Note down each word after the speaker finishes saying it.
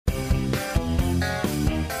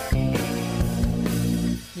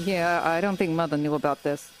Yeah, I don't think Mother knew about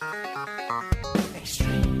this.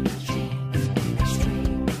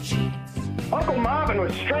 Uncle Marvin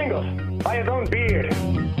was strangled by his own beard.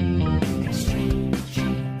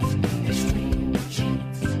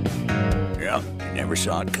 Yep, never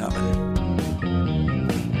saw it coming.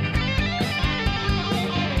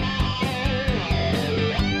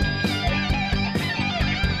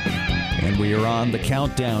 And we are on the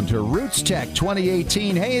countdown to RootsTech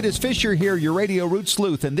 2018. Hey, it is Fisher here, your radio root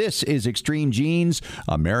sleuth, and this is Extreme Genes,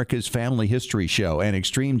 America's family history show, and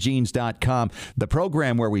extremegenes.com, the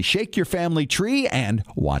program where we shake your family tree and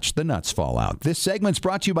watch the nuts fall out. This segment's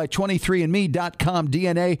brought to you by 23andme.com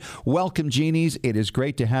DNA. Welcome, Genies. It is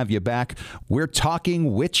great to have you back. We're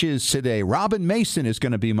talking witches today. Robin Mason is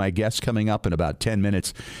going to be my guest coming up in about 10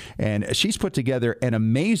 minutes, and she's put together an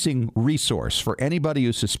amazing resource for anybody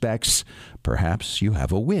who suspects perhaps you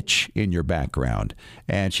have a witch in your background.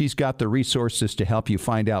 And she's got the resources to help you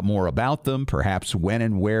find out more about them, perhaps when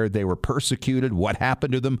and where they were persecuted, what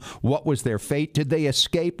happened to them, what was their fate, did they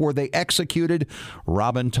escape, were they executed?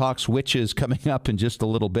 Robin talks witches coming up in just a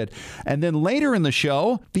little bit. And then later in the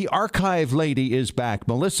show, the archive lady is back,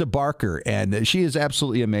 Melissa Barker, and she is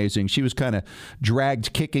absolutely amazing. She was kind of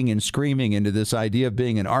dragged kicking and screaming into this idea of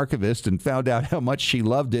being an archivist and found out how much she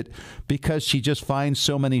loved it because she just finds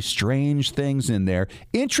so many strange things in there,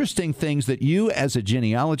 interesting things that you as a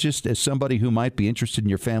genealogist, as somebody who might be interested in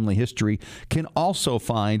your family history, can also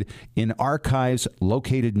find in archives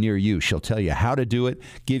located near you. She'll tell you how to do it,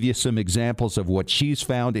 give you some examples of what she's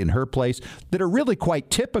found in her place that are really quite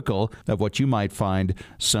typical of what you might find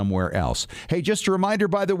somewhere else. Hey, just a reminder,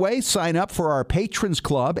 by the way, sign up for our Patrons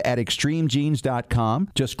Club at extremegenes.com.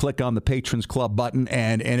 Just click on the Patrons Club button,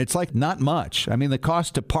 and it's like not much. I mean, the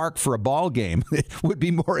cost to park for a ball game would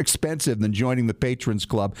be more expensive than joining the Patrons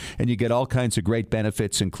Club, and you get all kinds of great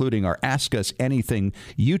benefits, including our Ask Us Anything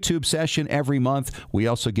YouTube session every month. We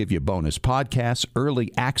also give you bonus podcasts,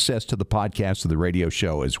 early access to the podcast of the radio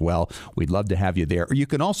show as well. We'd love to have you there. Or you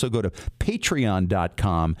can also go to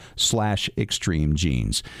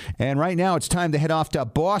patreon.com/extremegenes. And right now it's time to head off to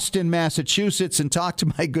Boston, Massachusetts, and talk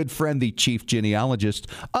to my good friend, the chief genealogist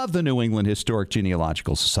of the New England Historic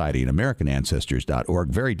Genealogical Society and AmericanAncestors.org.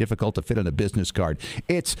 Very difficult to fit on a business card.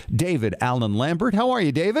 It's David Allen Lambert. How are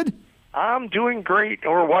you, David? I'm doing great.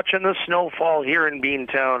 We're watching the snowfall here in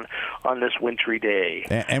Beantown on this wintry day.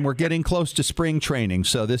 And we're getting close to spring training,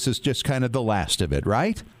 so this is just kind of the last of it,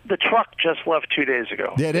 right? The truck just left 2 days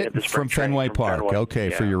ago. Did it? From Fenway Park. Okay,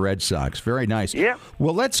 yeah. For your Red Sox. Very nice. Yeah.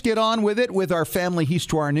 Well, let's get on with it with our family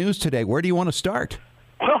histoire news today. Where do you want to start?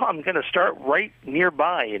 Well, I'm going to start right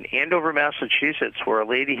nearby in Andover, Massachusetts, where a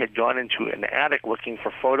lady had gone into an attic looking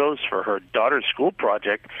for photos for her daughter's school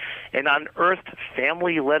project and unearthed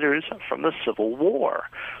family letters from the Civil War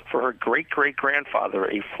for her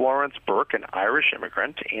great-great-grandfather, a Florence Burke, an Irish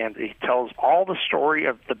immigrant, and he tells all the story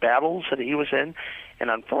of the battles that he was in. And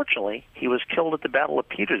unfortunately, he was killed at the Battle of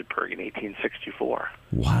Petersburg in 1864.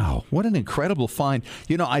 Wow, what an incredible find.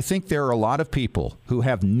 You know, I think there are a lot of people who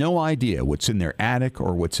have no idea what's in their attic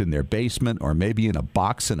or what's in their basement or maybe in a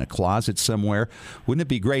box in a closet somewhere. Wouldn't it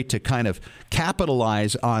be great to kind of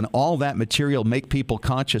capitalize on all that material, make people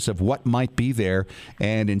conscious of what might be there,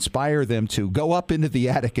 and inspire them to go up into the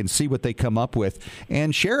attic and see what they come up with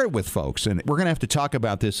and share it with folks? And we're going to have to talk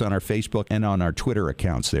about this on our Facebook and on our Twitter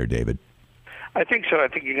accounts there, David. I think so. I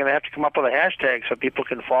think you're going to have to come up with a hashtag so people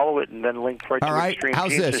can follow it and then link right to Extreme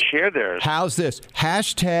Genes to share theirs. How's this?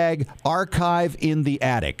 Hashtag archive in the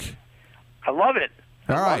attic. I love it.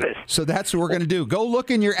 All right. So that's what we're going to do. Go look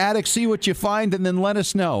in your attic, see what you find, and then let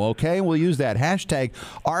us know, okay? We'll use that hashtag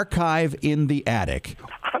archive in the attic.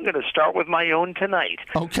 I'm going to start with my own tonight.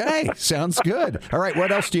 Okay. Sounds good. All right.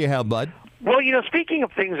 What else do you have, bud? Well, you know, speaking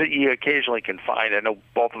of things that you occasionally can find, I know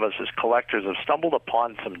both of us as collectors have stumbled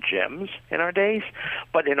upon some gems in our days.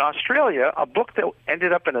 But in Australia, a book that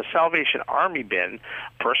ended up in a Salvation Army bin,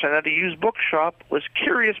 a person at a used bookshop was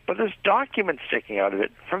curious, but there's documents sticking out of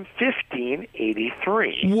it from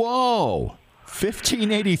 1583. Whoa!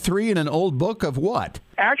 1583 in an old book of what?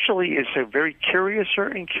 Actually, it's a very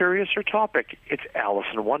curiouser topic. It's Alice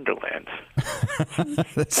in Wonderland.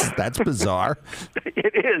 That's bizarre.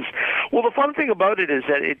 It is. Well, the fun thing about it is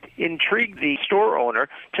that it intrigued the store owner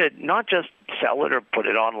to not just sell it or put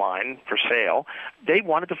it online for sale. They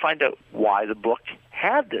wanted to find out why the book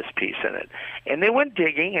had this piece in it. And they went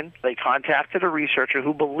digging, and they contacted a researcher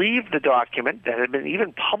who believed the document that had been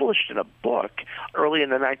even published in a book early in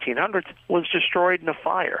the 1900s was destroyed in a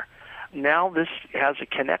fire. Now this has a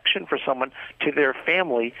connection for someone to their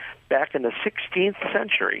family back in the 16th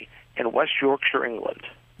century in West Yorkshire, England.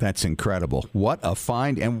 That's incredible. What a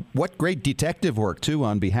find, and what great detective work, too,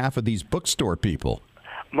 on behalf of these bookstore people.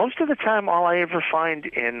 Most of the time, all I ever find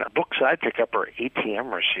in books I pick up are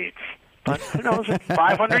ATM receipts. But who knows, in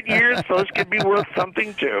 500 years, those could be worth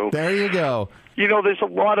something, too. There you go. You know, there's a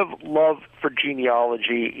lot of love for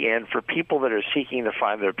genealogy and for people that are seeking to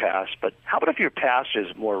find their past. But how about if your past is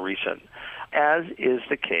more recent, as is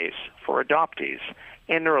the case for adoptees?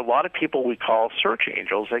 And there are a lot of people we call search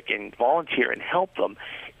angels that can volunteer and help them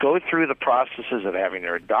go through the processes of having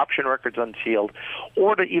their adoption records unsealed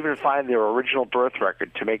or to even find their original birth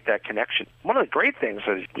record to make that connection. One of the great things,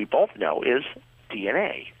 as we both know, is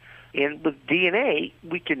DNA. And with DNA,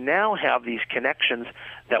 we can now have these connections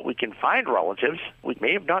that we can find relatives we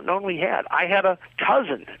may have not known we had. I had a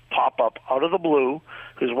cousin pop up out of the blue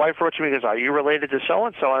whose wife wrote to me and goes, "Are you related to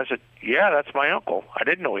so-and-so?" And I said, "Yeah, that's my uncle. I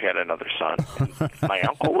didn't know he had another son." My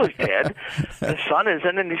uncle was dead. His son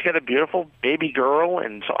isn't, and he's got a beautiful baby girl.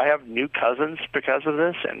 And so I have new cousins because of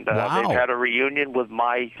this. And Wow. they've had a reunion with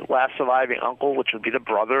my last surviving uncle, which would be the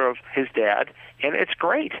brother of his dad. And it's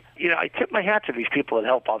great. You know, I tip my hat to these people that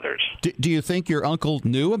help others. Do you think your uncle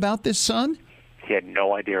knew about this son? He had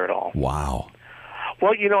no idea at all. Wow.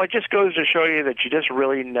 Well, you know, it just goes to show you that you just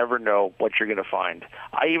really never know what you're going to find.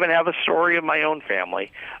 I even have a story of my own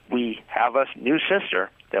family. We have a new sister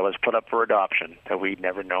that was put up for adoption that we'd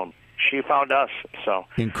never known. She found us. So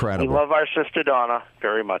Incredible. We love our sister Donna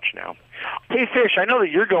very much now. Hey, Fish, I know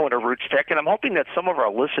that you're going to RootsTech, and I'm hoping that some of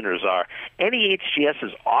our listeners are. NEHGS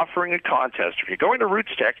is offering a contest. If you're going to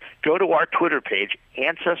RootsTech, go to our Twitter page,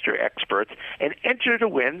 Ancestor Experts, and enter to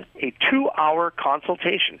win a 2-hour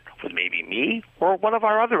consultation with maybe me or one of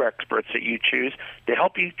our other experts that you choose to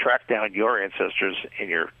help you track down your ancestors in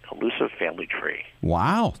your elusive family tree.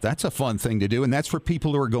 Wow, that's a fun thing to do, and that's for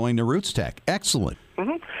people who are going to RootsTech. Excellent.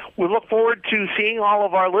 Mm-hmm. We look forward to seeing all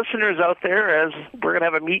of our listeners out there as we're going to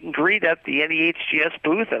have a meet and greet at the NEHGS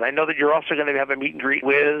booth, and I know that you're also going to have a meet and greet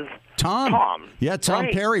with Tom. Yeah, Tom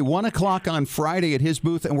Right. Perry, 1 o'clock on Friday at his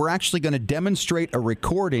booth, and we're actually going to demonstrate a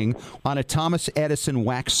recording on a Thomas Edison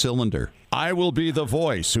wax cylinder. I will be the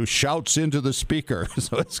voice who shouts into the speaker,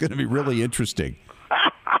 so it's going to be really interesting.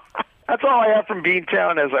 That's all I have from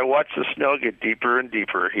Beantown as I watch the snow get deeper and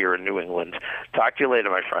deeper here in New England. Talk to you later,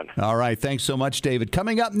 my friend. All right, thanks so much, David.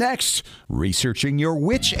 Coming up next, researching your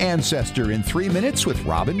witch ancestor in 3 minutes with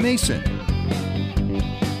Robin Mason.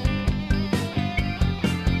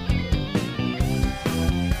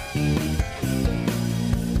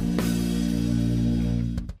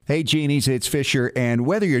 Hey, Genies, it's Fisher, and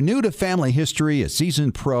whether you're new to family history, a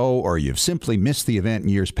seasoned pro, or you've simply missed the event in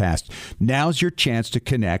years past, now's your chance to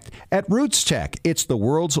connect at RootsTech. It's the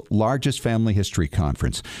world's largest family history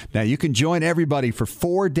conference. Now, you can join everybody for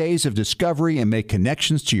 4 days of discovery and make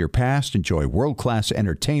connections to your past, enjoy world-class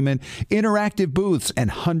entertainment, interactive booths,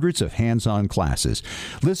 and hundreds of hands-on classes.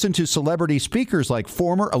 Listen to celebrity speakers like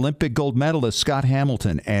former Olympic gold medalist Scott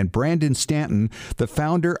Hamilton and Brandon Stanton, the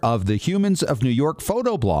founder of the Humans of New York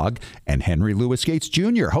photo blog, and Henry Louis Gates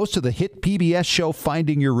Jr., host of the hit PBS show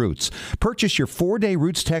Finding Your Roots. Purchase your 4-day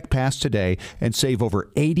RootsTech pass today and save over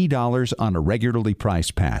 $80 on a regularly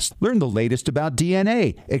priced pass. Learn the latest about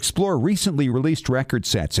DNA, explore recently released record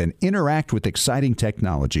sets, and interact with exciting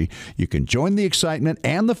technology. You can join the excitement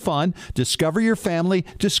and the fun. Discover your family.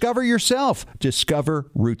 Discover yourself. Discover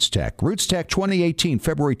RootsTech. RootsTech 2018,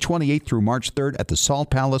 February 28th through March 3rd at the Salt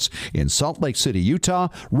Palace in Salt Lake City, Utah.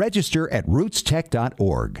 Register at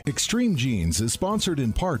rootstech.org. Extreme Genes is sponsored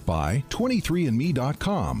in part by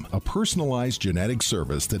 23andme.com, a personalized genetic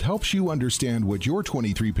service that helps you understand what your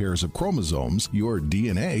 23 pairs of chromosomes, your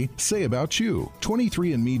DNA, say about you.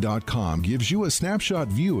 23andme.com gives you a snapshot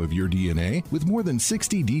view of your DNA with more than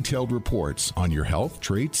 60 detailed reports on your health,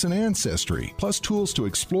 traits, and ancestry, plus tools to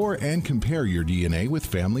explore and compare your DNA with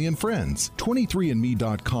family and friends.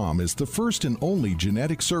 23andme.com is the first and only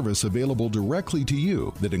genetic service available directly to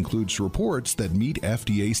you that includes reports that meet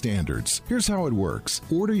FDA standards. Here's how it works.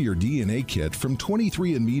 Order your DNA kit from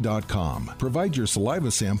 23andme.com. Provide your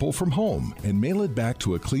saliva sample from home and mail it back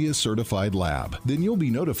to a CLIA-certified lab. Then you'll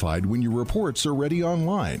be notified when your reports are ready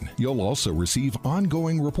online. You'll also receive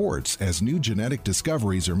ongoing reports as new genetic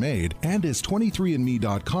discoveries are made and as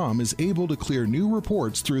 23andme.com is able to clear new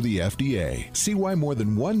reports through the FDA. See why more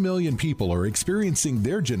than 1 million people are experiencing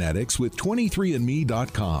their genetics with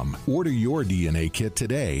 23andme.com. Order your DNA kit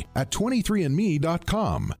today at 23andme.com.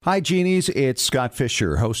 nbsp.com. Hi, Genies. It's Scott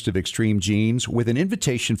Fisher, host of Extreme Genes, with an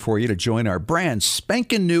invitation for you to join our brand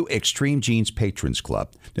spanking new Extreme Genes Patrons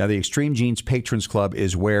Club. Now, the Extreme Genes Patrons Club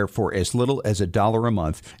is where, for as little as $1 a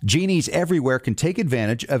month, Genies everywhere can take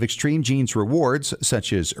advantage of Extreme Genes rewards,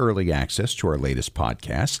 such as early access to our latest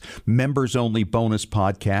podcasts, members-only bonus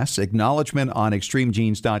podcasts, acknowledgement on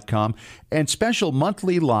extremegenes.com, and special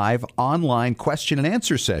monthly live online question and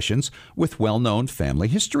answer sessions with well-known family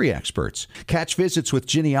history experts. Catch visits with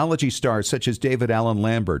genealogy stars such as David Allen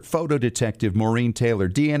Lambert, photo detective Maureen Taylor,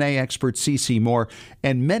 DNA expert C.C. Moore,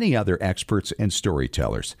 and many other experts and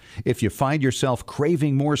storytellers. If you find yourself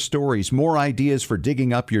craving more stories, more ideas for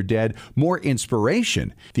digging up your dead, more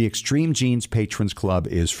inspiration, the Extreme Genes Patrons Club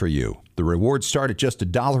is for you. The rewards start at just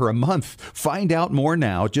 $1 a month. Find out more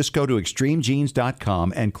now. Just go to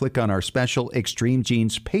extremegenes.com and click on our special Extreme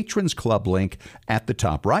Genes Patrons Club link at the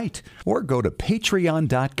top right. Or go to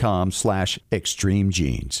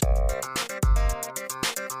patreon.com/extremegenes.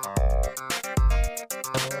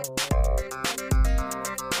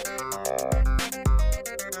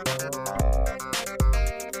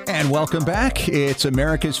 And welcome back. It's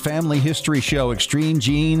America's Family History Show, Extreme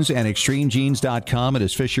Genes and extremegenes.com. It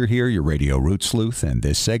is Fisher here, your radio root sleuth, and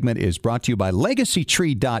this segment is brought to you by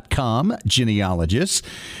legacytree.com, genealogists.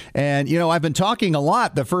 And, you know, I've been talking a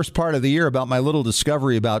lot the first part of the year about my little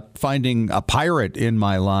discovery about finding a pirate in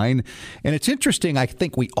my line. And it's interesting, I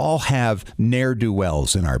think we all have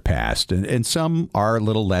ne'er-do-wells in our past, and some are a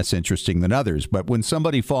little less interesting than others. But when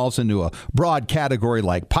somebody falls into a broad category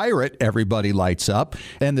like pirate, everybody lights up.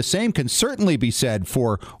 And the same can certainly be said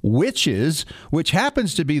for witches, which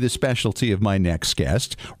happens to be the specialty of my next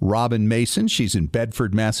guest, Robin Mason. She's in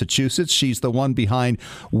Bedford, Massachusetts. She's the one behind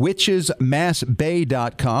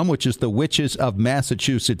witchesmassbay.com, which is the Witches of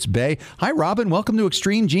Massachusetts Bay. Hi, Robin. Welcome to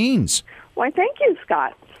Extreme Genes. Why, thank you,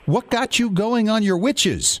 Scott. What got you going on your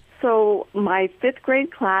witches? So my fifth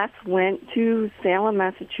grade class went to Salem,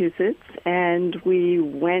 Massachusetts, and we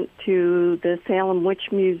went to the Salem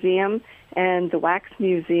Witch Museum and the Wax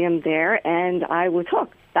Museum there, and I was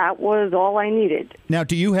hooked. That was all I needed. Now,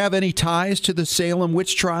 do you have any ties to the Salem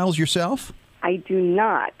witch trials yourself? I do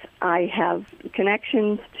not. I have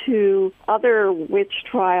connections to other witch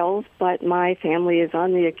trials, but my family is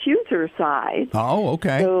on the accuser side. Oh,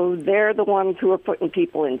 okay. So they're the ones who are putting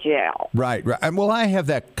people in jail. Right, right. Well, I have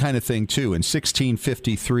that kind of thing, too. In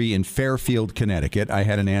 1653 in Fairfield, Connecticut, I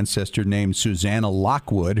had an ancestor named Susanna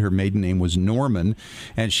Lockwood. Her maiden name was Norman,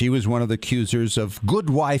 and she was one of the accusers of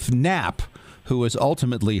Goodwife Knapp, who was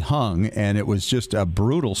ultimately hung, and it was just a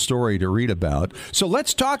brutal story to read about. So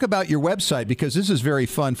let's talk about your website, because this is very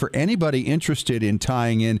fun for anybody interested in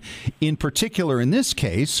tying in particular in this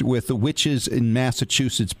case, with the witches in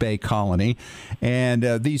Massachusetts Bay Colony. And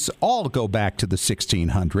these all go back to the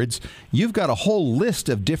 1600s. You've got a whole list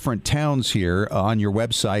of different towns here on your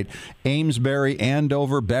website: Amesbury,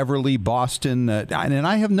 Andover, Beverly, Boston, and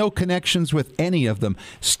I have no connections with any of them.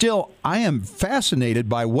 Still, I am fascinated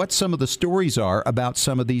by what some of the stories are about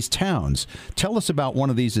some of these towns. Tell us about one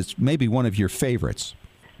of these. It's maybe one of your favorites.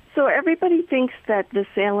 So everybody thinks that the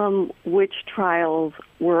Salem witch trials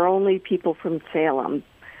were only people from Salem,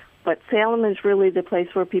 but Salem is really the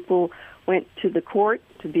place where people went to the court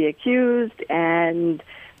to be accused, and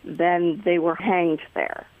then they were hanged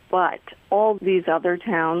there. But all these other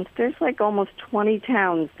towns, there's like almost 20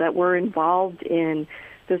 towns that were involved in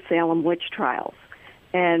the Salem witch trials.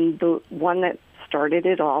 And the one that started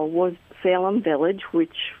it all was Salem Village,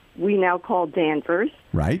 which we now call Danvers.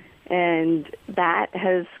 Right. And that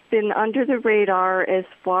has been under the radar as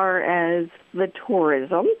far as the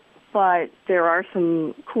tourism, but there are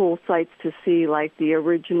some cool sights to see, like the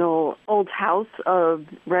original old house of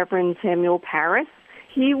Reverend Samuel Parris.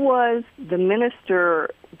 He was the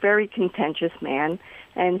minister, very contentious man,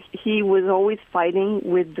 and he was always fighting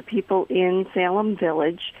with the people in Salem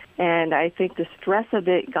Village, and I think the stress of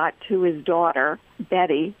it got to his daughter,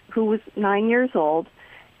 Betty, who was 9 years old,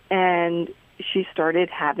 and she started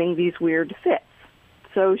having these weird fits.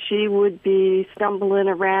 So she would be stumbling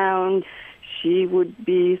around, she would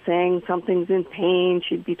be saying something's in pain,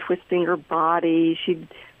 she'd be twisting her body, she'd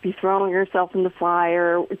be throwing herself in the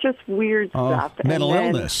fire, just weird stuff. Mental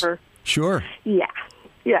illness. Sure. Yeah.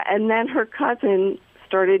 Yeah, and then her cousin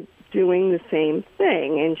started doing the same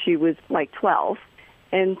thing, and she was like 12.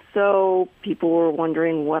 And so people were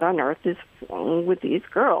wondering what on earth is wrong with these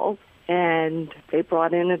girls. And they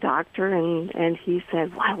brought in a doctor, and he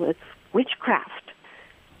said, wow, it's witchcraft.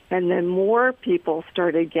 And then more people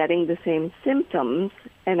started getting the same symptoms,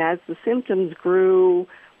 and as the symptoms grew,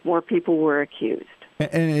 more people were accused.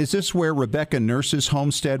 And is this where Rebecca Nurse's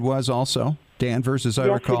homestead was also? Danvers, as I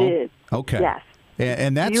recall? Yes, it is. Okay. Yes.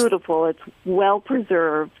 And that's beautiful. It's well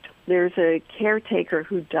preserved. There's a caretaker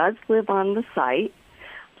who does live on the site.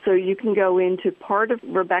 So you can go into part of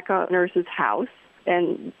Rebecca Nurse's house,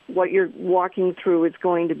 and what you're walking through is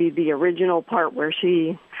going to be the original part where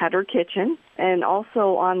she had her kitchen. And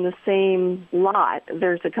also on the same lot,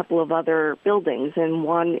 there's a couple of other buildings, and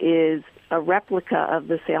one is a replica of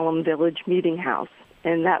the Salem Village Meeting House,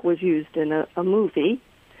 and that was used in a movie.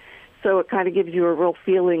 So it kind of gives you a real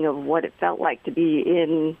feeling of what it felt like to be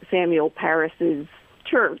in Samuel Parris's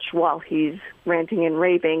church while he's ranting and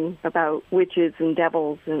raving about witches and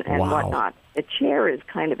devils and Wow. whatnot. The chair is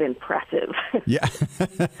kind of impressive. Yeah.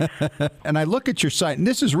 And I look at your site, and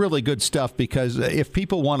this is really good stuff because if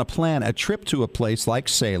people want to plan a trip to a place like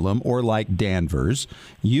Salem or like Danvers,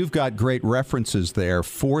 you've got great references there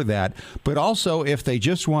for that. But also, if they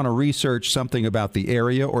just want to research something about the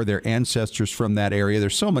area or their ancestors from that area,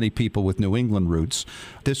 there's so many people with New England roots,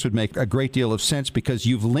 this would make a great deal of sense because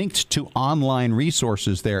you've linked to online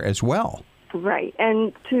resources there as well. Right,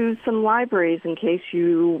 and to some libraries in case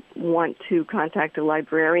you want to contact a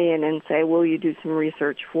librarian and say, will you do some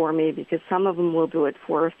research for me? Because some of them will do it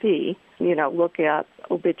for a fee, look at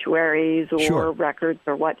obituaries or Sure. records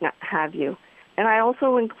or what have you. And I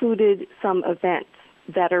also included some events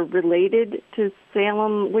that are related to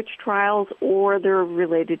Salem witch trials or they're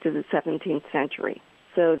related to the 17th century.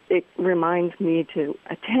 So it reminds me to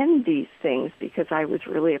attend these things because I was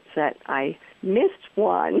really upset I missed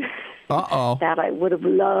one. Uh-oh. that I would have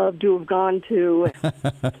loved to have gone to.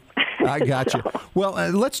 I got you. Well,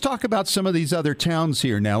 let's talk about some of these other towns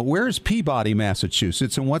here now. Where's Peabody,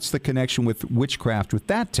 Massachusetts, and what's the connection with witchcraft with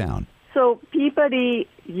that town? So Peabody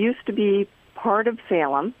used to be part of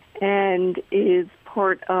Salem and is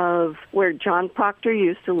part of where John Proctor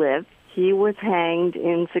used to live. He was hanged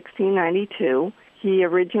in 1692. He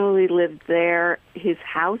originally lived there. His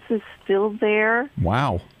house is still there.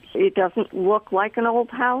 Wow. It doesn't look like an old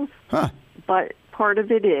house, but part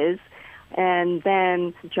of it is. And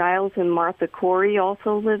then Giles and Martha Corey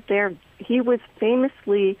also lived there. He was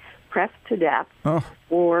famously pressed to death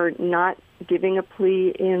for not giving a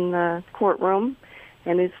plea in the courtroom,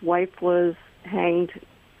 and his wife was hanged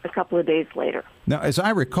a couple of days later. Now, as I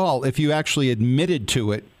recall, if you actually admitted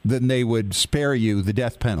to it, then they would spare you the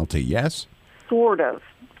death penalty, yes? Sort of.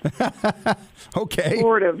 Okay.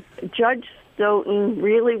 Sort of. Judge Stoughton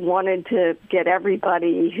really wanted to get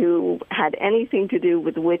everybody who had anything to do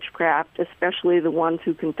with witchcraft, especially the ones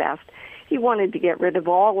who confessed, he wanted to get rid of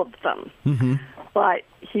all of them. Mm-hmm. But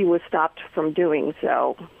he was stopped from doing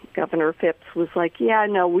so. Governor Phipps was like, yeah,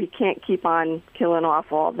 no, we can't keep on killing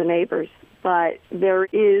off all the neighbors. But there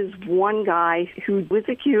is one guy who was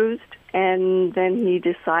accused, and then he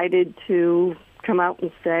decided to come out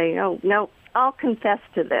and say, oh, no, I'll confess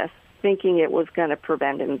to this, thinking it was going to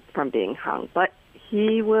prevent him from being hung. But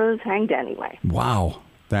he was hanged anyway. Wow.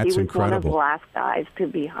 That's incredible. He was one of the last guys to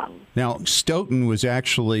be hung. Now, Stoughton was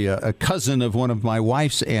actually a cousin of one of my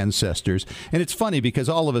wife's ancestors. And it's funny because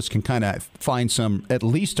all of us can kind of find at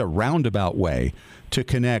least a roundabout way to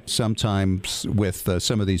connect sometimes with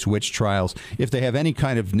some of these witch trials if they have any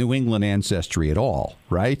kind of New England ancestry at all,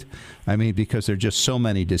 right? I mean, because there are just so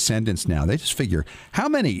many descendants now. They just figure how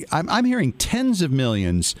many, I'm hearing tens of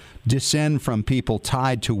millions descend from people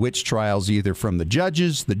tied to witch trials, either from the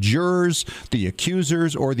judges, the jurors, the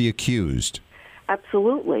accusers, or the accused.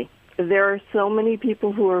 Absolutely. There are so many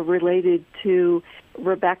people who are related to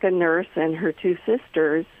Rebecca Nurse and her two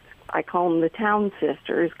sisters. I call them the Town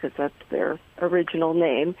Sisters because that's their original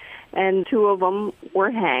name. And two of them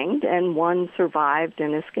were hanged and one survived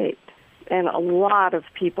and escaped. And a lot of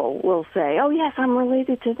people will say, oh, yes, I'm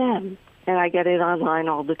related to them. And I get it online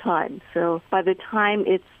all the time. So by the time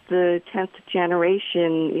it's the 10th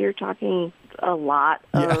generation, you're talking a lot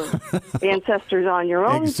of ancestors on your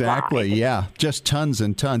own Exactly, side. Yeah. Just tons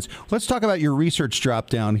and tons. Let's talk about your research drop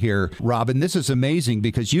down here, Robin. This is amazing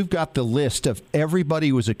because you've got the list of everybody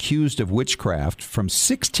who was accused of witchcraft from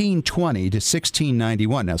 1620 to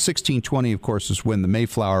 1691. Now, 1620, of course, is when the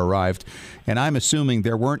Mayflower arrived, and I'm assuming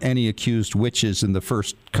there weren't any accused witches in the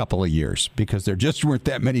first couple of years because there just weren't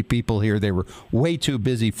that many people here. They were way too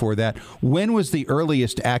busy for that. When was the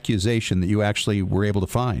earliest accusation that you actually were able to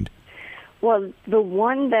find? Well, the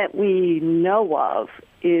one that we know of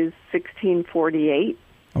is 1648.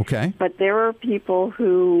 Okay. But there are people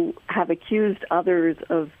who have accused others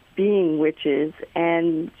of being witches,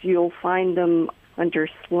 and you'll find them under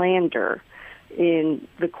slander in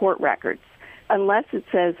the court records. Unless it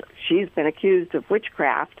says she's been accused of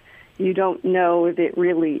witchcraft, you don't know if it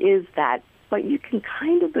really is that, but you can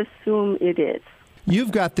kind of assume it is.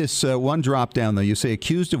 You've got this one drop down, though. You say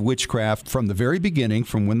accused of witchcraft from the very beginning,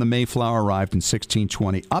 from when the Mayflower arrived in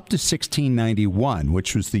 1620 up to 1691,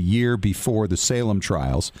 which was the year before the Salem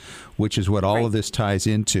trials, which is what all of this ties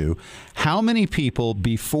into. How many people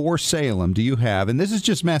before Salem do you have? And this is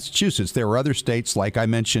just Massachusetts. There were other states, like I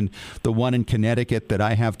mentioned, the one in Connecticut that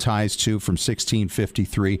I have ties to from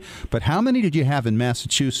 1653. But how many did you have in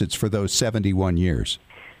Massachusetts for those 71 years?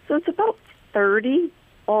 So it's about 30.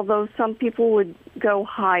 Although some people would go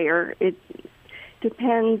higher. It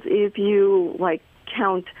depends if you,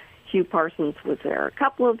 count Hugh Parsons was there a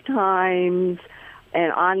couple of times,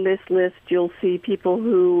 and on this list you'll see people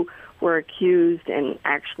who were accused and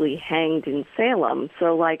actually hanged in Salem.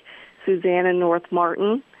 So Susanna North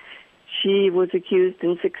Martin, she was accused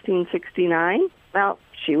in 1669. Well,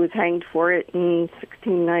 she was hanged for it in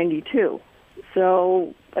 1692.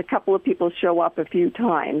 So a couple of people show up a few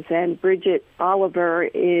times, and Bridget Oliver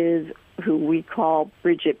is who we call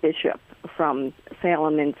Bridget Bishop from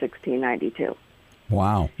Salem in 1692.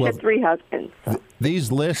 Wow. She had 3 husbands. So.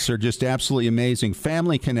 These lists are just absolutely amazing.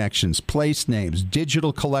 Family connections, place names,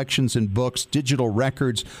 digital collections and books, digital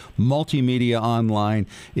records, multimedia online.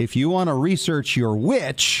 If you want to research your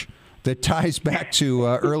witch that ties back to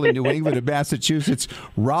early New England and Massachusetts,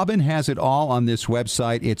 Robin has it all on this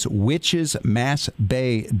website. It's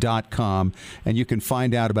witchesmassbay.com, and you can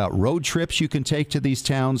find out about road trips you can take to these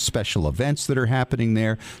towns, special events that are happening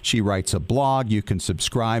there. She writes a blog. You can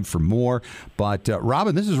subscribe for more. But,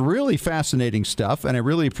 Robin, this is really fascinating stuff, and I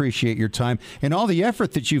really appreciate your time and all the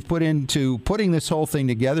effort that you've put into putting this whole thing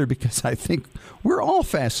together, because I think we're all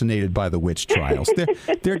fascinated by the witch trials.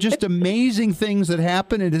 They're just amazing things that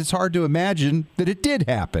happen, and it's hard to imagine that it did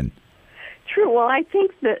happen. True. Well, I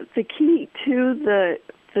think that the key to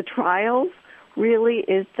the trials really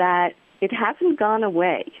is that it hasn't gone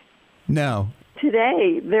away. No.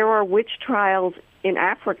 Today, there are witch trials in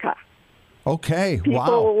Africa. Okay, wow.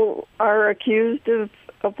 People are accused of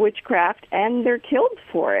witchcraft, and they're killed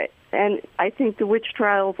for it. And I think the witch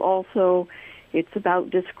trials also, it's about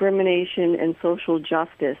discrimination and social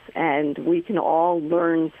justice, and we can all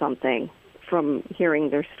learn something from hearing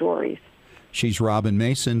their stories. She's Robin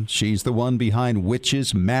Mason. She's the one behind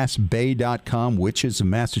witchesmassbay.com, Witches of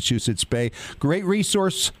Massachusetts Bay. Great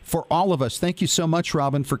resource for all of us. Thank you so much,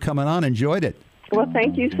 Robin, for coming on. Enjoyed it. Well,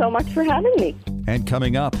 thank you so much for having me. And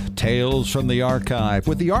coming up, Tales from the Archive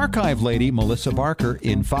with the archive lady, Melissa Barker,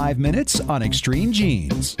 in 5 minutes on Extreme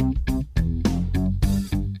Genes.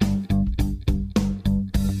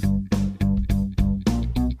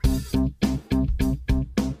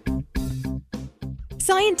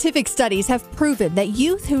 Scientific studies have proven that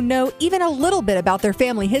youth who know even a little bit about their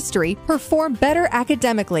family history perform better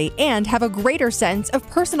academically and have a greater sense of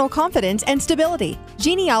personal confidence and stability.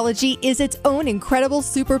 Genealogy is its own incredible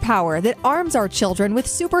superpower that arms our children with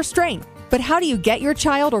super strength. But how do you get your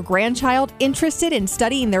child or grandchild interested in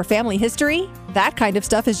studying their family history? That kind of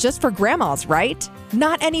stuff is just for grandmas, right?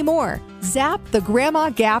 Not anymore.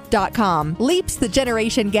 ZapTheGrandmaGap.com leaps the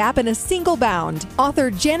generation gap in a single bound. Author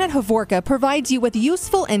Janet Havorka provides you with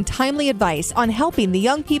useful and timely advice on helping the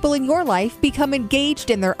young people in your life become engaged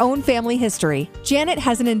in their own family history. Janet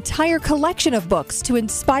has an entire collection of books to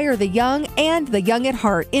inspire the young and the young at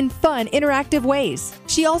heart in fun, interactive ways.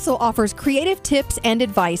 She also offers creative tips and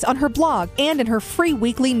advice on her blog and in her free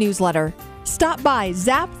weekly newsletter. Stop by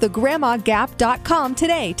ZapTheGrandmaGap.com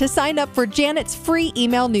today to sign up for Janet's free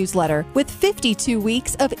email newsletter with 52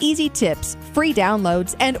 weeks of easy tips, free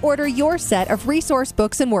downloads, and order your set of resource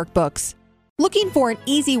books and workbooks. Looking for an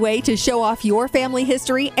easy way to show off your family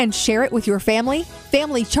history and share it with your family?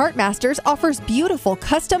 Family Chartmasters offers beautiful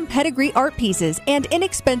custom pedigree art pieces and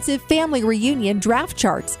inexpensive family reunion draft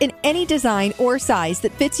charts in any design or size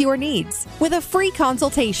that fits your needs. With a free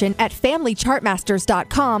consultation at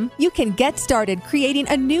FamilyChartmasters.com, you can get started creating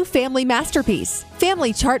a new family masterpiece.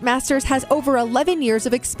 Family Chartmasters has over 11 years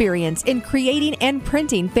of experience in creating and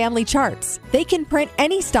printing family charts. They can print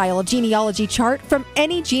any style of genealogy chart from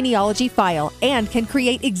any genealogy file and can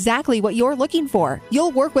create exactly what you're looking for.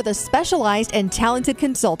 You'll work with a specialized and talented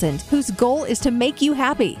consultant whose goal is to make you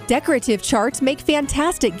happy. Decorative charts make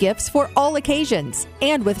fantastic gifts for all occasions.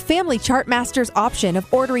 And with Family Chartmasters' option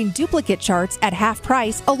of ordering duplicate charts at half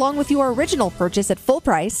price along with your original purchase at full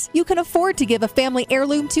price, you can afford to give a family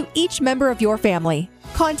heirloom to each member of your family.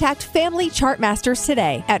 Contact Family Chartmasters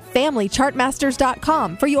today at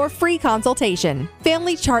FamilyChartmasters.com for your free consultation.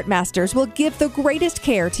 Family Chartmasters will give the greatest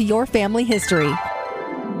care to your family history.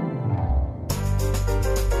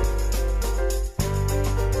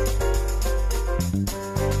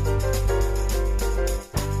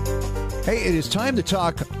 Hey, It is time to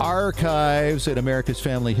talk archives at America's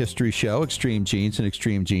Family History Show, Extreme Genes and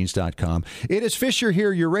extremegenes.com. It is Fisher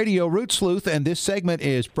here, your radio root sleuth, and this segment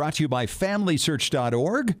is brought to you by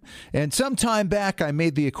FamilySearch.org. And some time back, I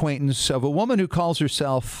made the acquaintance of a woman who calls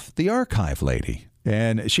herself the Archive Lady.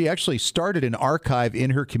 And she actually started an archive in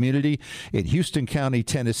her community in Houston County,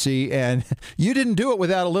 Tennessee. And you didn't do it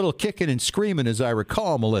without a little kicking and screaming, as I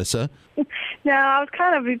recall, Melissa. No, I was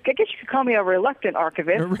I guess you could call me a reluctant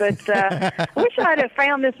archivist, but I wish I'd have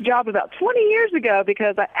found this job about 20 years ago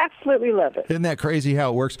because I absolutely love it. Isn't that crazy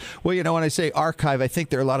how it works? Well, you know, when I say archive, I think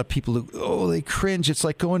there are a lot of people who, they cringe. It's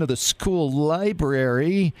like going to the school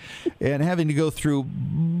library and having to go through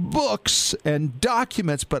books and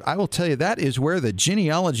documents. But I will tell you, that is where the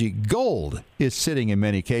genealogy gold is sitting in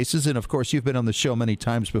many cases. And, of course, you've been on the show many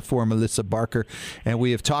times before, Melissa Barker, and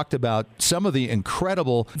we have talked about some of the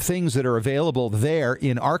incredible things that are available there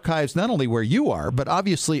in archives, not only where you are, but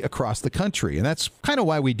obviously across the country. And that's kind of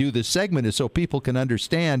why we do this segment, is so people can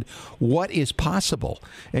understand what is possible.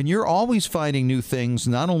 And you're always finding new things,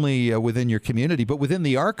 not only within your community, but within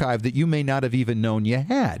the archive that you may not have even known you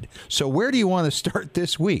had. So where do you want to start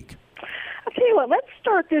this week? I'll tell you what, let's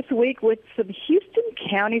start this week with some Houston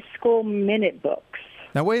County School Minute books.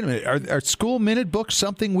 Now, wait a minute. Are school minute books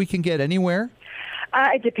something we can get anywhere?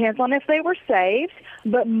 It depends on if they were saved,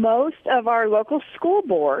 but most of our local school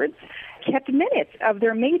boards kept minutes of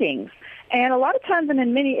their meetings. And a lot of times and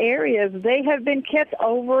in many areas, they have been kept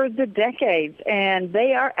over the decades, and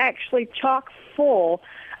they are actually chock full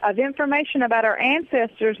of information about our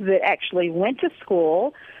ancestors that actually went to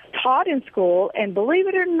school, taught in school, and believe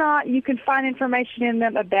it or not, you can find information in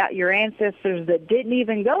them about your ancestors that didn't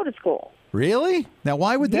even go to school. Really? Now,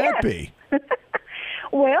 why would that be?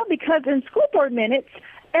 Well, because in school board minutes,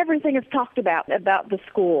 everything is talked about the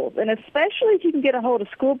schools, and especially if you can get a hold of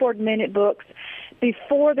school board minute books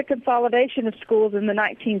before the consolidation of schools in the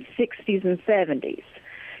 1960s and 70s.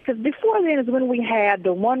 Because before then is when we had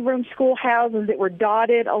the one-room schoolhouses that were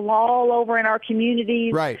dotted all over in our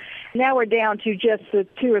communities. Right. Now we're down to just the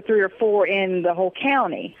 2 or 3 or 4 in the whole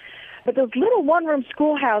county. But those little one-room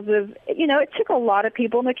schoolhouses, you know, it took a lot of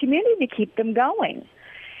people in the community to keep them going.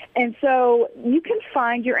 And so you can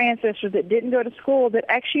find your ancestors that didn't go to school that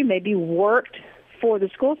actually maybe worked for the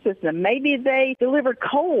school system. Maybe they delivered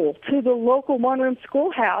coal to the local one-room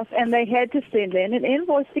schoolhouse and they had to send in an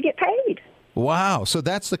invoice to get paid. Wow. So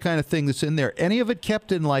that's the kind of thing that's in there. Any of it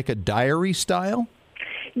kept in like a diary style?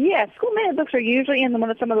 Yeah, school minute books are usually in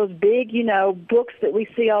some of those big, you know, books that we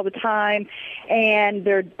see all the time, and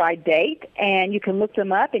they're by date, and you can look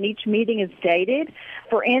them up, and each meeting is dated.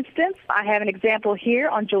 For instance, I have an example here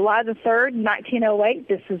on July the 3rd, 1908.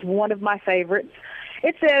 This is one of my favorites.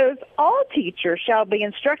 It says, all teachers shall be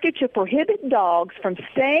instructed to prohibit dogs from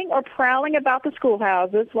staying or prowling about the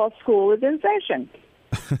schoolhouses while school is in session.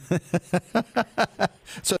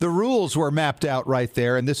 So the rules were mapped out right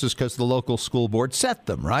there, and this is because the local school board set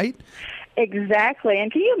them, right? Exactly.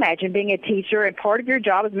 And can you imagine being a teacher and part of your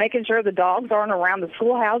job is making sure the dogs aren't around the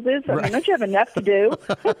schoolhouses? I mean, don't you have enough to do?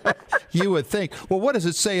 You would think. Well, what does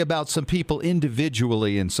it say about some people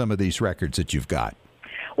individually in some of these records that you've got?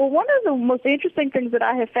 Well, one of the most interesting things that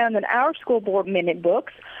I have found in our school board minute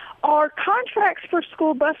books are contracts for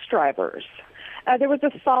school bus drivers. There was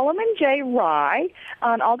a Solomon J. Rye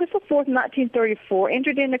on August 4th, 1934,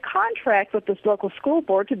 entered into contract with this local school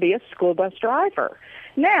board to be a school bus driver.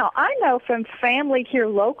 Now, I know from family here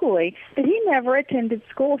locally that he never attended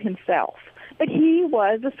school himself, but he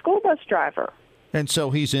was a school bus driver. And so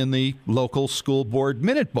he's in the local school board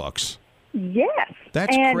minute books. Yes.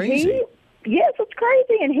 That's crazy. Yes, it's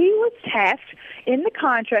crazy. And he was tasked in the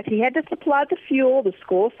contract. He had to supply the fuel. The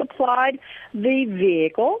school supplied the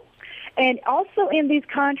vehicle. And also in these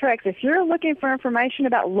contracts, if you're looking for information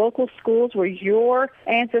about local schools where your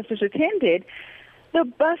ancestors attended, the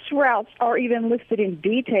bus routes are even listed in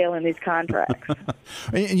detail in these contracts.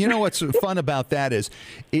 And you know what's fun about that is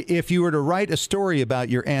if you were to write a story about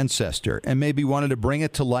your ancestor and maybe wanted to bring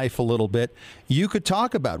it to life a little bit, you could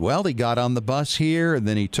talk about, well, he got on the bus here and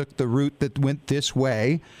then he took the route that went this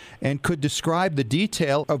way, and could describe the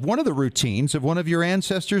detail of one of the routines of one of your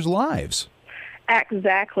ancestors' lives.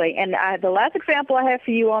 Exactly. And the last example I have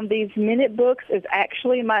for you on these minute books is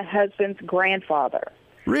actually my husband's grandfather.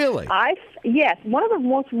 Really? Yes. One of the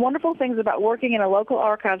most wonderful things about working in a local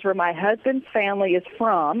archives where my husband's family is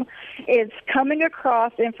from is coming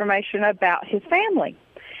across information about his family.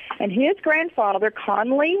 And his grandfather,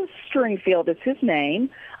 Conley Stringfield is his name,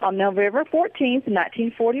 on November 14th,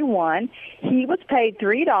 1941, he was paid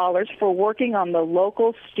 $3 for working on the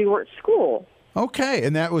local Stewart School. Okay,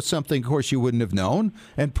 and that was something, of course, you wouldn't have known,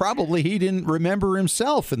 and probably he didn't remember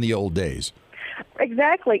himself in the old days.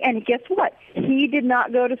 Exactly, and guess what? He did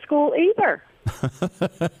not go to school either.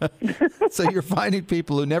 So you're finding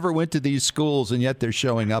people who never went to these schools, and yet they're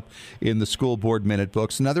showing up in the school board minute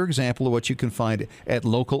books. Another example of what you can find at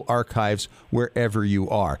local archives wherever you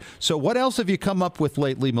are. So what else have you come up with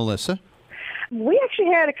lately, Melissa? We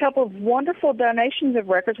actually had a couple of wonderful donations of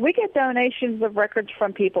records. We get donations of records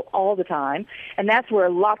from people all the time, and that's where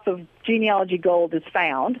lots of genealogy gold is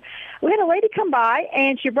found. We had a lady come by,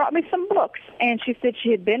 and she brought me some books, and she said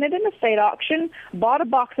she had been at an estate auction, bought a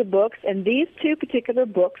box of books, and these two particular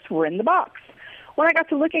books were in the box. When I got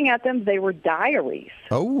to looking at them, they were diaries.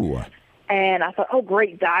 Oh. And I thought, oh,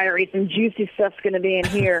 great, diaries, some juicy stuff's going to be in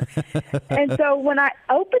here. And so when I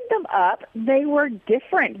opened them up, they were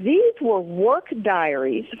different. These were work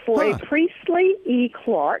diaries for a Priestley E.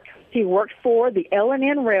 Clark. He worked for the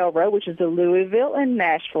L&N Railroad, which is the Louisville and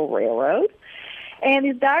Nashville Railroad. And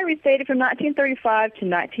his diaries dated from 1935 to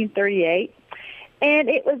 1938. And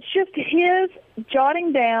it was just his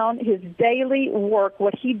jotting down his daily work,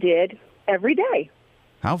 what he did every day.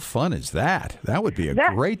 How fun is that? That would be a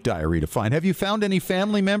great diary to find. Have you found any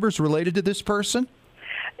family members related to this person?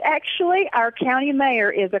 Actually, our county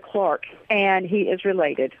mayor is a Clark, and he is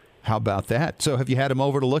related. How about that? So have you had him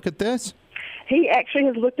over to look at this? He actually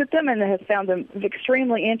has looked at them and has found them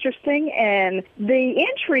extremely interesting. And the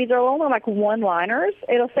entries are only like one-liners.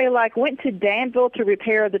 It'll say, like, went to Danville to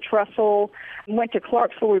repair the trestle, went to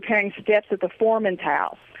Clarksville repairing steps at the foreman's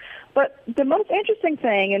house. But the most interesting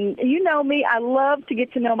thing, and you know me, I love to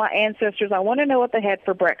get to know my ancestors. I want to know what they had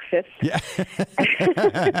for breakfast. Yeah.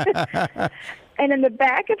 And in the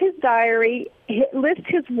back of his diary, it lists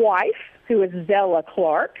his wife, who is Zella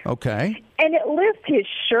Clark. Okay. And it lists his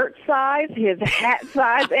shirt size, his hat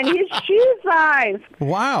size, and his shoe size.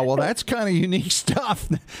 Wow. Well, that's kind of unique stuff.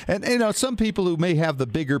 And, you know, some people who may have the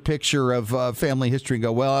bigger picture of family history and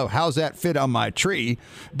go, well, how's that fit on my tree?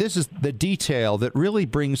 This is the detail that really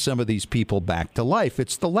brings some of these people back to life.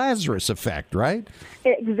 It's the Lazarus effect, right?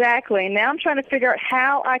 Exactly. Now I'm trying to figure out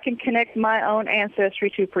how I can connect my own ancestry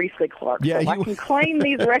to Priestley Clark. Yeah, so I can claim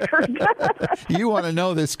these records. You want to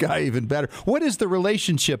know this guy even better. What is the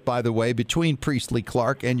relationship, by the way, between Priestley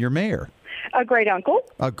Clark and your mayor? A great uncle.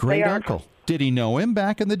 A great uncle. Did he know him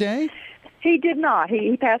back in the day? He did not.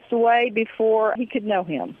 He passed away before he could know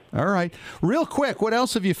him. All right. Real quick, what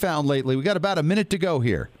else have you found lately? We got about a minute to go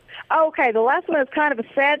here. Okay, the last one is kind of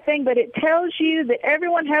a sad thing, but it tells you that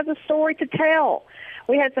everyone has a story to tell.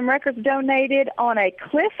 We had some records donated on a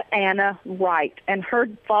Cliff Anna Wright, and her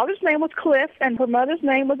father's name was Cliff, and her mother's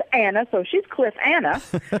name was Anna, so she's Cliff Anna.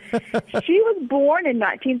 She was born in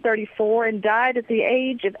 1934 and died at the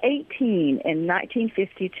age of 18 in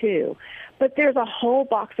 1952. But there's a whole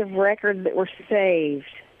box of records that were saved.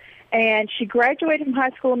 And she graduated from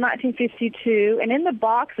high school in 1952, and in the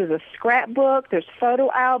box is a scrapbook, there's photo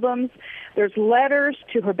albums, there's letters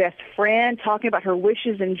to her best friend talking about her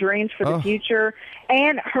wishes and dreams for the future,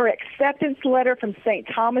 and her acceptance letter from St.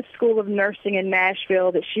 Thomas School of Nursing in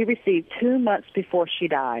Nashville that she received 2 months before she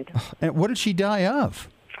died. And what did she die of?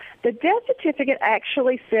 The death certificate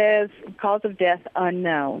actually says cause of death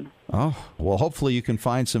unknown. Oh, well, hopefully you can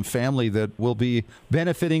find some family that will be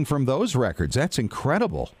benefiting from those records. That's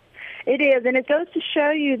incredible. It is, and it goes to show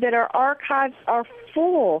you that our archives are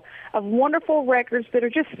full of wonderful records that are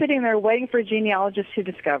just sitting there waiting for genealogists to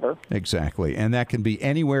discover. Exactly, and that can be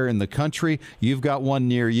anywhere in the country. You've got one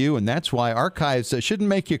near you, and that's why archives shouldn't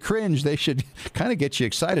make you cringe. They should kind of get you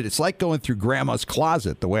excited. It's like going through Grandma's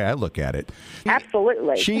closet, the way I look at it.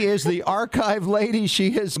 Absolutely. She is the archive lady.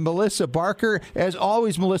 She is Melissa Barker. As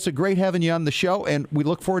always, Melissa, great having you on the show, and we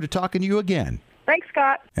look forward to talking to you again. Thanks,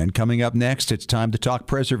 Scott. And coming up next, it's time to talk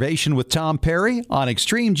preservation with Tom Perry on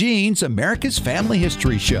Extreme Genes, America's Family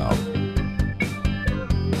History Show.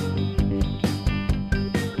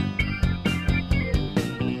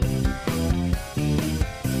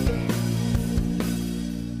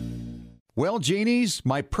 Well, Genies,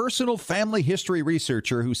 my personal family history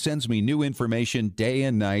researcher who sends me new information day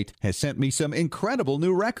and night has sent me some incredible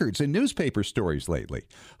new records and newspaper stories lately.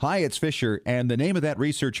 Hi, it's Fisher, and the name of that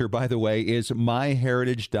researcher, by the way, is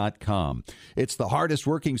myheritage.com. It's the hardest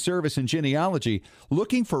working service in genealogy,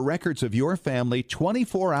 looking for records of your family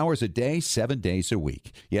 24 hours a day, 7 days a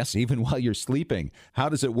week. Yes, even while you're sleeping. How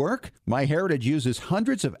does it work? MyHeritage uses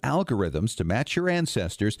hundreds of algorithms to match your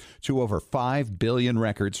ancestors to over 5 billion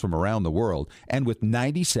records from around the world. world, and with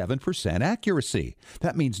 97% accuracy.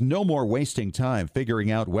 That means no more wasting time figuring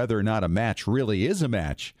out whether or not a match really is a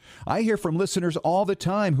match. I hear from listeners all the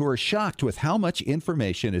time who are shocked with how much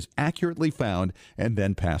information is accurately found and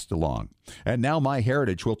then passed along. And now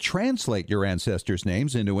MyHeritage will translate your ancestors'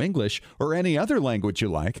 names into English or any other language you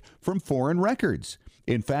like from foreign records.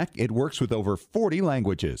 In fact, it works with over 40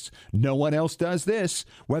 languages. No one else does this.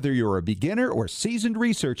 Whether you're a beginner or seasoned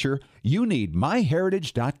researcher, you need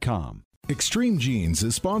myheritage.com. Extreme Genes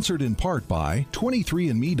is sponsored in part by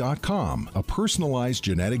 23andme.com, a personalized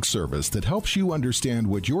genetic service that helps you understand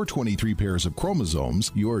what your 23 pairs of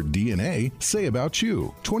chromosomes, your DNA, say about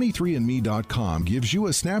you. 23andme.com gives you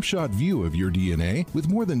a snapshot view of your DNA with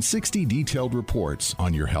more than 60 detailed reports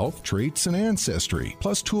on your health, traits, and ancestry,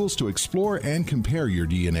 plus tools to explore and compare your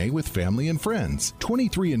DNA with family and friends.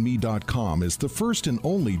 23andme.com is the first and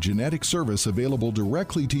only genetic service available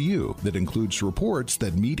directly to you that includes reports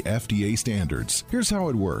that meet FDA standards. Here's how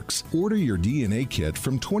it works. Order your DNA kit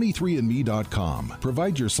from 23andme.com.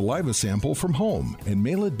 Provide your saliva sample from home and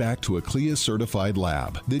mail it back to a CLIA-certified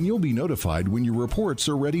lab. Then you'll be notified when your reports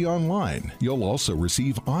are ready online. You'll also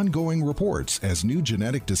receive ongoing reports as new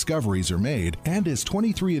genetic discoveries are made and as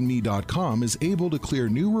 23andme.com is able to clear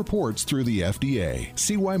new reports through the FDA.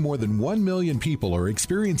 See why more than 1 million people are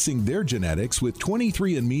experiencing their genetics with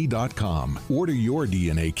 23andme.com. Order your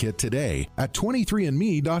DNA kit today at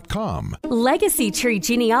 23andme.com. Legacy Tree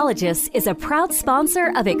Genealogists is a proud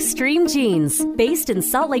sponsor of Extreme Genes. Based in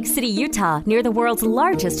Salt Lake City, Utah, near the world's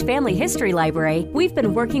largest family history library, we've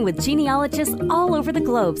been working with genealogists all over the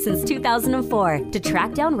globe since 2004 to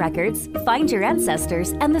track down records, find your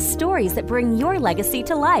ancestors, and the stories that bring your legacy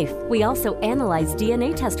to life. We also analyze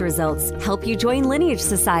DNA test results, help you join lineage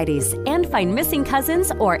societies, and find missing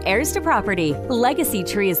cousins or heirs to property. Legacy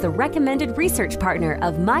Tree is the recommended research partner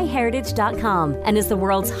of MyHeritage.com and is the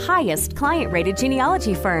world's highest client-rated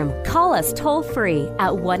genealogy firm. Call us toll-free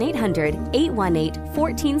at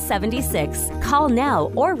 1-800-818-1476. Call now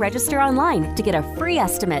or register online to get a free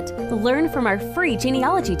estimate. Learn from our free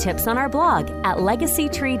genealogy tips on our blog at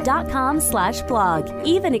legacytree.com/blog.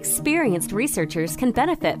 Even experienced researchers can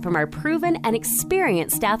benefit from our proven and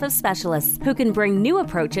experienced staff of specialists who can bring new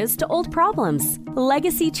approaches to old problems.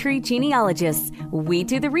 Legacy Tree Genealogists. We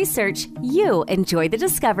do the research. You enjoy the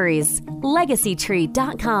discoveries.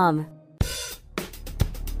 legacytree.com.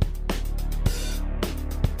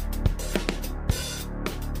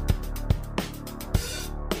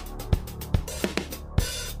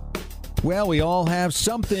 Well, we all have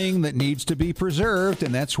something that needs to be preserved,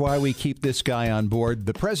 and that's why we keep this guy on board.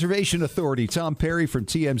 The Preservation Authority, Tom Perry from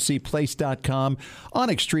TMCplace.com on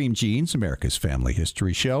Extreme Genes, America's Family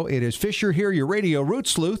History Show. It is Fisher here, your radio root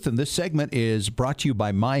sleuth, and this segment is brought to you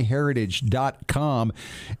by MyHeritage.com.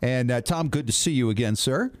 And Tom, good to see you again,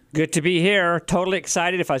 sir. Good to be here. Totally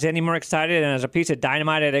excited. If I was any more excited, and as a piece of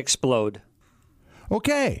dynamite, I'd explode.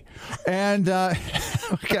 Okay. And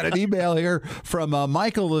we got an email here from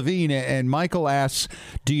Michael Levine, and Michael asks,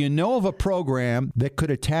 do you know of a program that could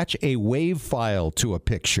attach a WAV file to a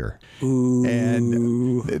picture? Ooh.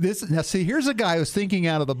 And now, see, here's a guy who's thinking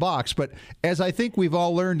out of the box, but as I think we've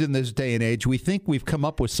all learned in this day and age, we think we've come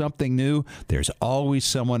up with something new. There's always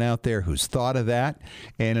someone out there who's thought of that,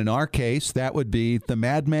 and in our case, that would be the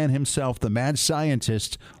madman himself, the mad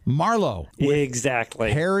scientist, Marlowe.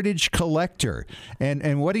 Exactly. Heritage collector.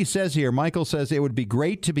 And what he says here, Michael says it would be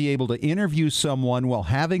great to be able to interview someone while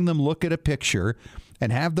having them look at a picture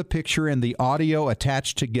and have the picture and the audio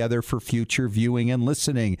attached together for future viewing and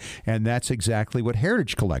listening. And that's exactly what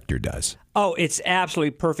Heritage Collector does. Oh, it's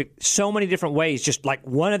absolutely perfect. So many different ways. Just like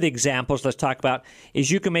one of the examples let's talk about is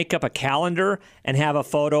you can make up a calendar and have a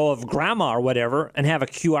photo of grandma or whatever and have a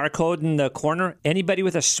QR code in the corner. Anybody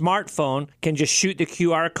with a smartphone can just shoot the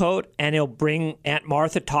QR code and it'll bring Aunt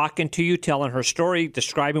Martha talking to you, telling her story,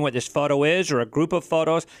 describing what this photo is or a group of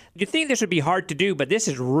photos. You think this would be hard to do, but this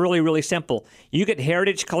is really, really simple. You get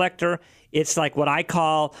Heritage Collector. It's like what I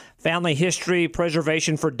call family history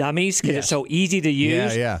preservation for dummies because it's so easy to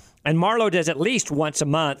use. Yeah. And Marlowe does at least once a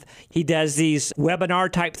month. He does these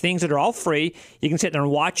webinar type things that are all free. You can sit there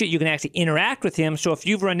and watch it. You can actually interact with him. So if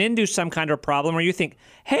you've run into some kind of problem or you think,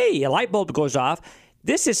 hey, a light bulb goes off,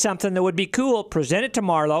 this is something that would be cool. Present it to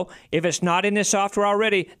Marlowe. If it's not in this software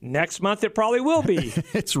already, next month it probably will be.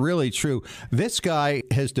 It's really true. This guy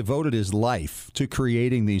has devoted his life to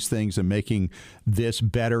creating these things and making this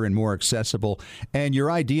better and more accessible. And your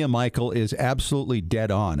idea, Michael, is absolutely dead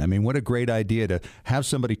on. I mean, what a great idea to have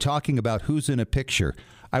somebody talking about who's in a picture.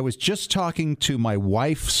 I was just talking to my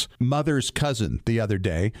wife's mother's cousin the other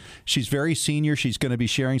day. She's very senior. She's going to be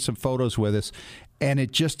sharing some photos with us. And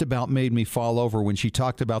it just about made me fall over when she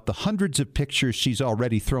talked about the hundreds of pictures she's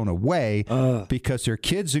already thrown away because her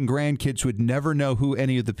kids and grandkids would never know who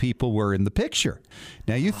any of the people were in the picture.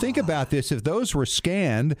 Now, you think about this. If those were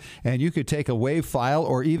scanned and you could take a WAV file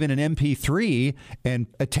or even an MP3 and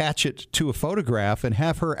attach it to a photograph and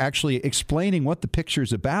have her actually explaining what the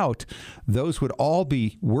picture's about, those would all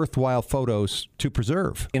be worthwhile photos to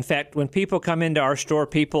preserve. In fact, when people come into our store,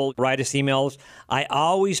 people write us emails, I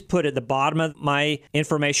always put at the bottom of my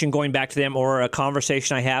information going back to them or a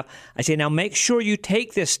conversation I have, I say, now make sure you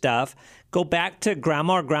take this stuff, go back to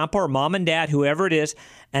grandma or grandpa or mom and dad, whoever it is,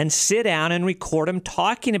 and sit down and record them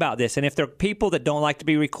talking about this. And if there are people that don't like to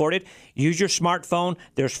be recorded, use your smartphone.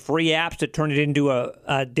 There's free apps to turn it into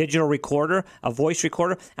a digital recorder, a voice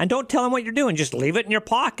recorder. And don't tell them what you're doing. Just leave it in your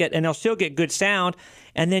pocket, and they'll still get good sound.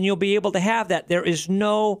 And then you'll be able to have that. There is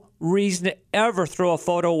no reason to ever throw a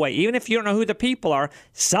photo away. Even if you don't know who the people are,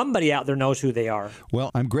 somebody out there knows who they are.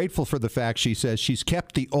 Well, I'm grateful for the fact she says she's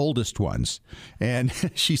kept the oldest ones. And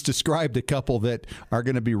she's described a couple that are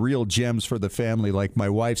going to be real gems for the family, like my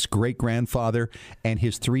wife's great-grandfather and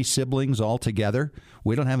his 3 siblings all together.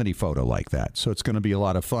 We don't have any photo like that, so it's going to be a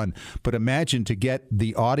lot of fun. But imagine to get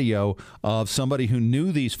the audio of somebody who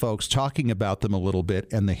knew these folks talking about them a little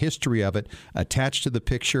bit and the history of it attached to the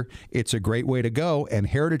picture. It's a great way to go. And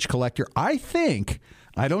Heritage Collector, I think,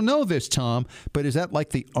 I don't know this, Tom, but is that like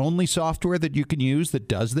the only software that you can use that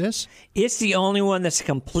does this? It's the only one that's a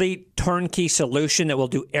complete turnkey solution that will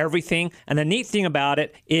do everything. And the neat thing about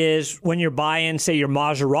it is when you're buying, say, your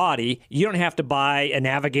Maserati, you don't have to buy a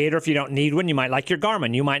navigator if you don't need one. You might like your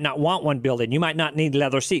Garmin. You might not want one built-in. You might not need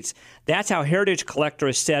leather seats. That's how Heritage Collector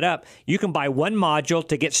is set up. You can buy one module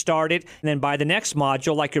to get started and then buy the next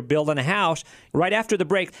module like you're building a house. Right after the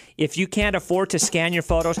break, if you can't afford to scan your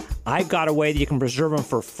photos, I've got a way that you can preserve them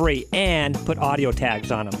for free and put audio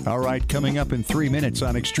tags on them. All right, coming up in 3 minutes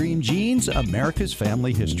on Extreme Genes, America's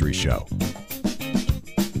Family History Show.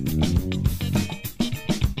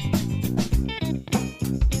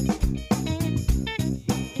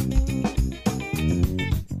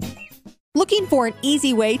 Looking for an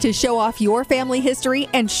easy way to show off your family history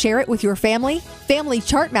and share it with your family? Family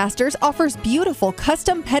Chart Masters offers beautiful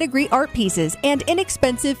custom pedigree art pieces and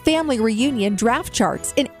inexpensive family reunion draft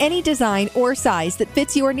charts in any design or size that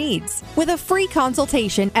fits your needs. With a free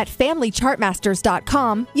consultation at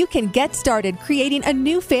FamilyChartMasters.com, you can get started creating a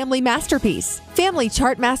new family masterpiece. Family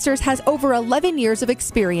Chart Masters has over 11 years of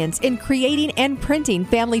experience in creating and printing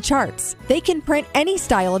family charts. They can print any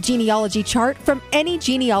style genealogy chart from any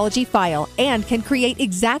genealogy file and can create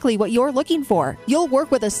exactly what you're looking for. You'll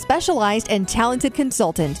work with a specialized and talented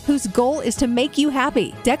consultant whose goal is to make you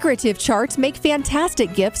happy. Decorative charts make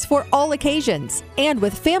fantastic gifts for all occasions. And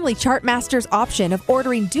with Family Chart Masters' option of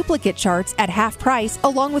ordering duplicate charts at half price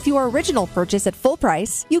along with your original purchase at full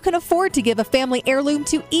price, you can afford to give a family heirloom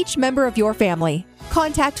to each member of your family.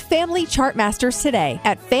 Contact Family Chart Masters today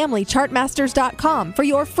at FamilyChartMasters.com for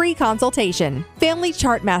your free consultation. Family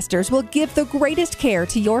Chart Masters will give the greatest care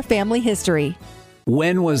to your family history.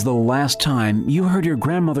 When was the last time you heard your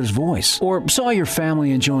grandmother's voice or saw your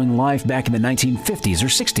family enjoying life back in the 1950s or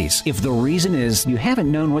 60s? If the reason is you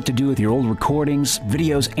haven't known what to do with your old recordings,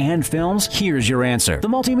 videos, and films, here's your answer. The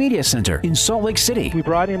Multimedia Center in Salt Lake City. We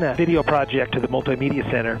brought in a video project to the Multimedia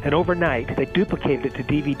Center, and overnight they duplicated it to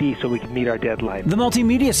DVD so we could meet our deadline. The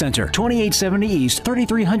Multimedia Center, 2870 East,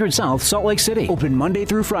 3300 South, Salt Lake City. Open Monday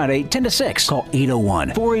through Friday, 10 to 6. Call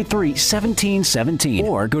 801-483-1717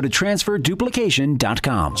 or go to transferduplication.com.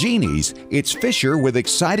 Genies, it's Fisher with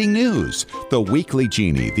exciting news. The Weekly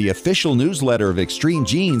Genie, the official newsletter of Extreme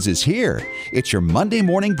Genes, is here. It's your Monday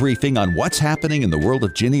morning briefing on what's happening in the world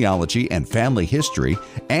of genealogy and family history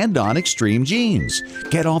and on Extreme Genes.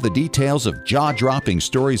 Get all the details of jaw-dropping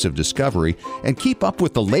stories of discovery and keep up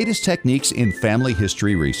with the latest techniques in family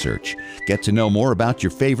history research. Get to know more about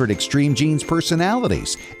your favorite Extreme Genes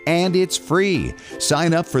personalities, and it's free.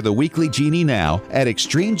 Sign up for the Weekly Genie now at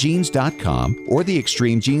extremegenes.com or the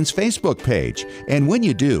Extreme Genes Facebook page. And when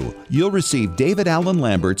you do, you'll receive David Allen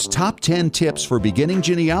Lambert's top 10 tips for beginning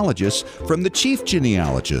genealogists from the chief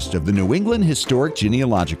genealogist of the New England Historic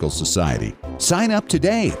Genealogical Society. Sign up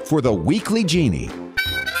today for the Weekly Genie.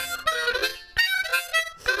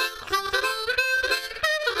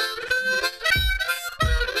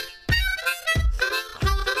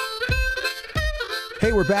 Hey,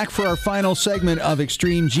 Hey, we're back for our final segment of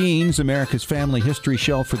Extreme Genes, America's Family History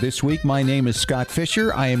Show for this week. My name is Scott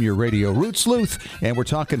Fisher. I am your radio root sleuth, and we're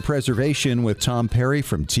talking preservation with Tom Perry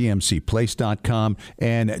from tmcplace.com.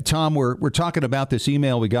 And Tom, we're talking about this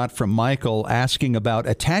email we got from Michael asking about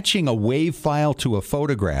attaching a WAV file to a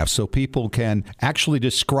photograph so people can actually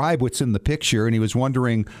describe what's in the picture. And he was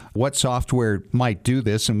wondering what software might do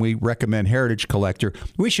this, and we recommend Heritage Collector.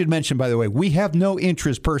 We should mention, by the way, we have no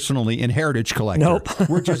interest personally in Heritage Collector. Nope.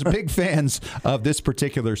 We're just big fans of this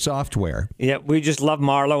particular software. Yeah, we just love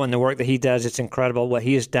Marlo and the work that he does. It's incredible what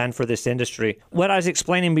he has done for this industry. What I was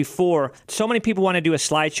explaining before, so many people want to do a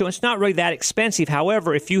slideshow. It's not really that expensive.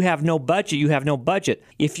 However, if you have no budget, you have no budget.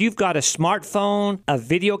 If you've got a smartphone, a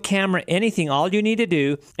video camera, anything, all you need to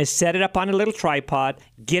do is set it up on a little tripod,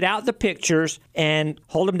 get out the pictures, and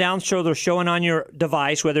hold them down so they're showing on your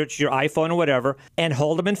device, whether it's your iPhone or whatever, and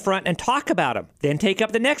hold them in front and talk about them. Then take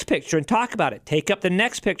up the next picture and talk about it. Take up the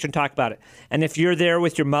next picture and talk about it. And if you're there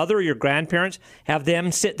with your mother or your grandparents, have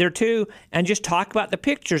them sit there too and just talk about the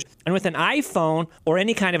pictures. And with an iPhone or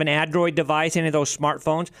any kind of an Android device, any of those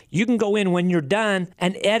smartphones, you can go in when you're done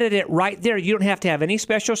and edit it right there. You don't have to have any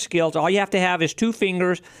special skills. All you have to have is 2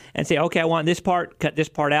 fingers and say, okay, I want this part, cut this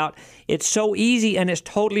part out. It's so easy and it's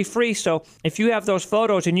totally free. So if you have those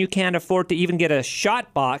photos and you can't afford to even get a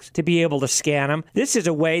shot box to be able to scan them, this is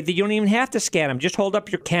a way that you don't even have to scan them. Just hold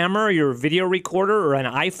up your camera or your video recorder or an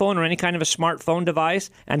iPhone or any kind of a smartphone device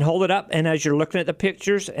and hold it up. And as you're looking at the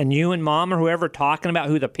pictures and you and mom or whoever talking about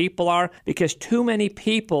who the people are, because too many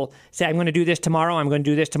people say, I'm going to do this tomorrow, I'm going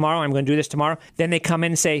to do this tomorrow, I'm going to do this tomorrow. Then they come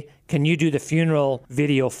in and say, can you do the funeral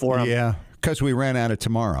video for them? Yeah. Because we ran out of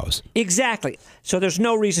tomorrows. Exactly. So there's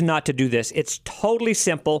no reason not to do this. It's totally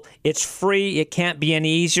simple. It's free. It can't be any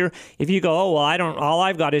easier. If you go, oh, well, all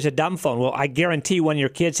I've got is a dumb phone. Well, I guarantee when your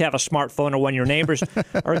kids have a smartphone or when your neighbors,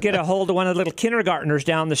 or get a hold of one of the little kindergartners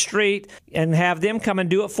down the street and have them come and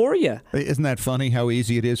do it for you. Isn't that funny how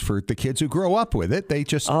easy it is for the kids who grow up with it? They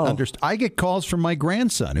just understand. I get calls from my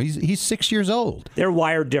grandson. He's 6 years old. They're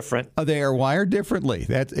wired different. They are wired differently.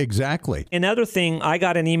 That's exactly. Another thing, I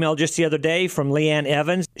got an email just the other day from Leanne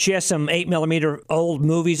Evans. She has some 8mm old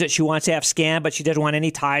movies that she wants to have scanned, but she doesn't want any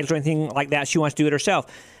titles or anything like that. She wants to do it herself.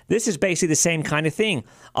 This is basically the same kind of thing.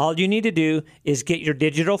 All you need to do is get your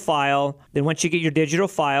digital file. Then once you get your digital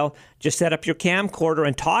file, just set up your camcorder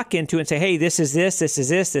and talk into it and say, hey, this is this, this is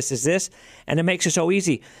this, this is this. And it makes it so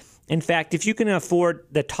easy. In fact, if you can afford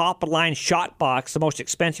the top-of-line shot box, the most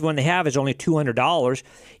expensive one they have is only $200,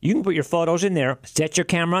 you can put your photos in there, set your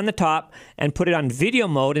camera on the top, and put it on video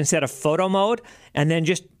mode instead of photo mode, and then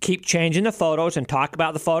just keep changing the photos and talk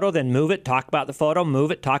about the photo, then move it, talk about the photo, move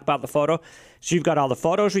it, talk about the photo. So you've got all the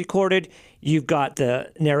photos recorded, you've got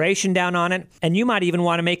the narration down on it, and you might even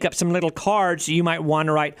want to make up some little cards. You might want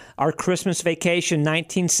to write Our Christmas Vacation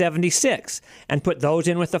 1976 and put those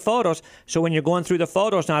in with the photos. So when you're going through the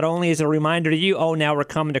photos, not only is it a reminder to you, oh, now we're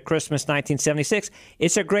coming to Christmas 1976,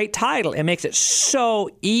 it's a great title. It makes it so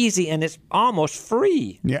easy and it's almost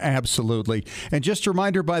free. Yeah, absolutely. And just a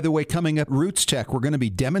reminder, by the way, coming up, RootsTech, we're going to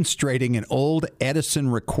be demonstrating an old Edison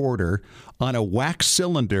recorder on a wax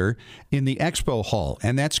cylinder in the expo hall.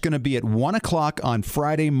 And that's going to be at 1 o'clock on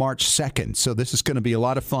Friday, March 2nd. So this is going to be a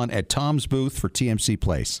lot of fun at Tom's booth for TMC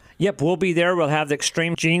Place. Yep, we'll be there. We'll have the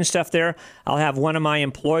Extreme Gene stuff there. I'll have one of my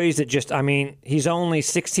employees that just, he's only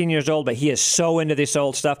 16 years old, but he is so into this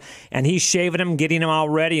old stuff. And he's shaving them, getting them all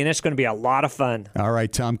ready, and it's going to be a lot of fun. All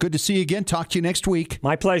right, Tom. Good to see you again. Talk to you next week.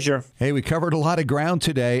 My pleasure. Hey, we covered a lot of ground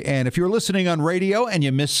today. And if you're listening on radio and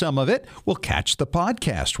you missed some of it, well, catch the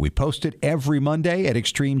podcast. We post it every Monday at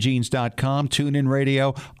extremegenes.com, TuneIn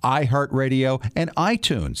Radio, iHeartRadio, and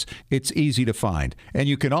iTunes. It's easy to find. And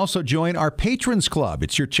you can also join our Patrons Club.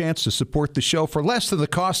 It's your chance to support the show for less than the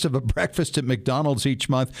cost of a breakfast at McDonald's each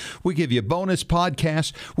month. We give you bonus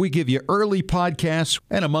podcasts, we give you early podcasts,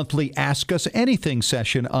 and a monthly Ask Us Anything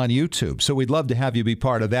session on YouTube. So we'd love to have you be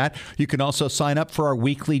part of that. You can also sign up for our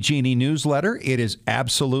weekly Genie newsletter. It is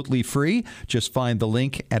absolutely free. Just find the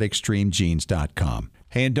link at extremegenes.com.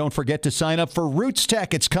 Hey, and don't forget to sign up for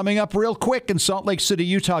RootsTech. It's coming up real quick in Salt Lake City,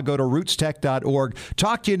 Utah. Go to rootstech.org.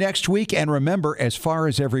 Talk to you next week. And remember, as far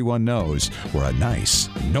as everyone knows, we're a nice,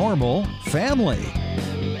 normal family.